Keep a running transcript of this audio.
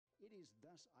is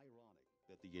thus ironic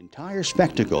that the entire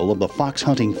spectacle of the fox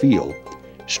hunting field,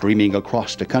 streaming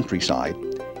across the countryside,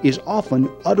 is often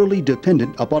utterly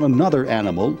dependent upon another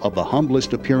animal of the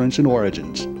humblest appearance and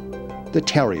origins, the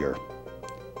terrier.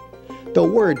 The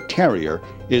word terrier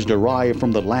is derived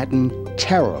from the Latin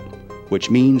terra,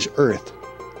 which means earth.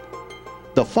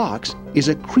 The fox is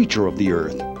a creature of the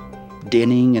earth,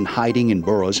 denning and hiding in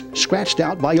burrows scratched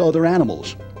out by other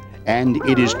animals, and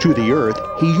it is to the earth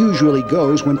he usually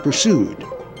goes when pursued.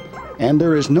 And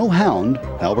there is no hound,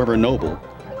 however noble,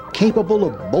 capable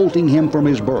of bolting him from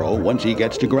his burrow once he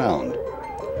gets to ground.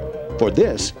 For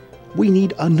this, we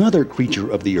need another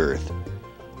creature of the earth,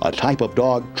 a type of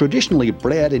dog traditionally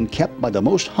bred and kept by the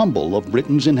most humble of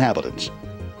Britain's inhabitants.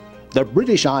 The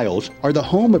British Isles are the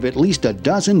home of at least a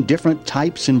dozen different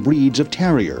types and breeds of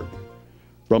terrier,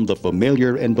 from the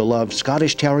familiar and beloved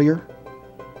Scottish Terrier,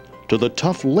 to the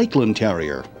tough Lakeland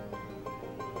Terrier,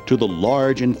 to the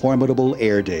large and formidable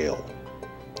Airedale.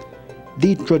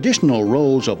 The traditional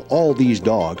roles of all these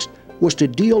dogs was to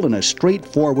deal in a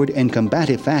straightforward and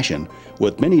combative fashion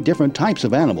with many different types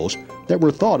of animals that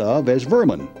were thought of as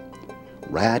vermin: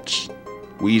 rats,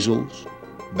 weasels,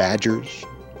 badgers,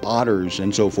 otters,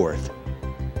 and so forth.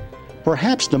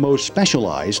 Perhaps the most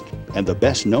specialized and the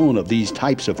best known of these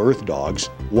types of earth dogs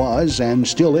was, and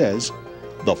still is,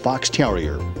 the fox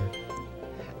terrier.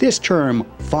 This term,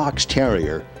 fox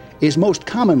terrier, is most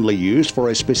commonly used for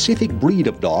a specific breed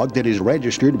of dog that is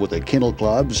registered with the kennel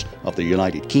clubs of the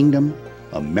United Kingdom,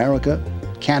 America,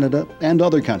 Canada, and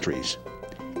other countries.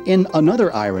 In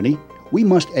another irony, we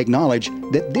must acknowledge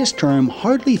that this term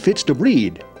hardly fits the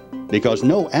breed, because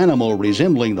no animal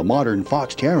resembling the modern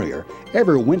fox terrier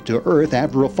ever went to earth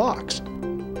after a fox.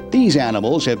 These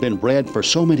animals have been bred for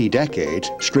so many decades,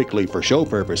 strictly for show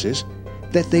purposes,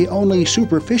 that they only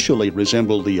superficially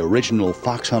resemble the original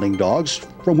fox-hunting dogs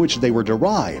from which they were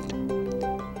derived.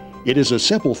 It is a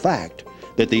simple fact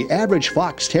that the average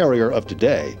fox terrier of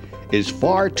today is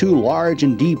far too large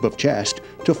and deep of chest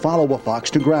to follow a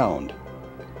fox to ground.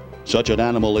 Such an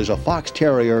animal is a fox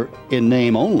terrier in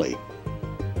name only.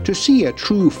 To see a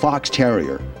true fox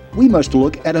terrier, we must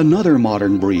look at another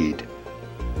modern breed.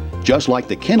 Just like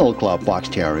the Kennel Club Fox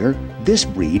Terrier, this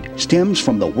breed stems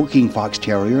from the working fox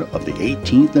terrier of the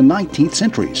 18th and 19th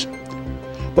centuries.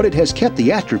 But it has kept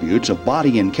the attributes of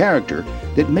body and character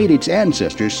that made its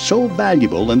ancestors so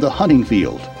valuable in the hunting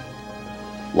field.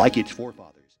 Like its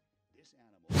forefathers,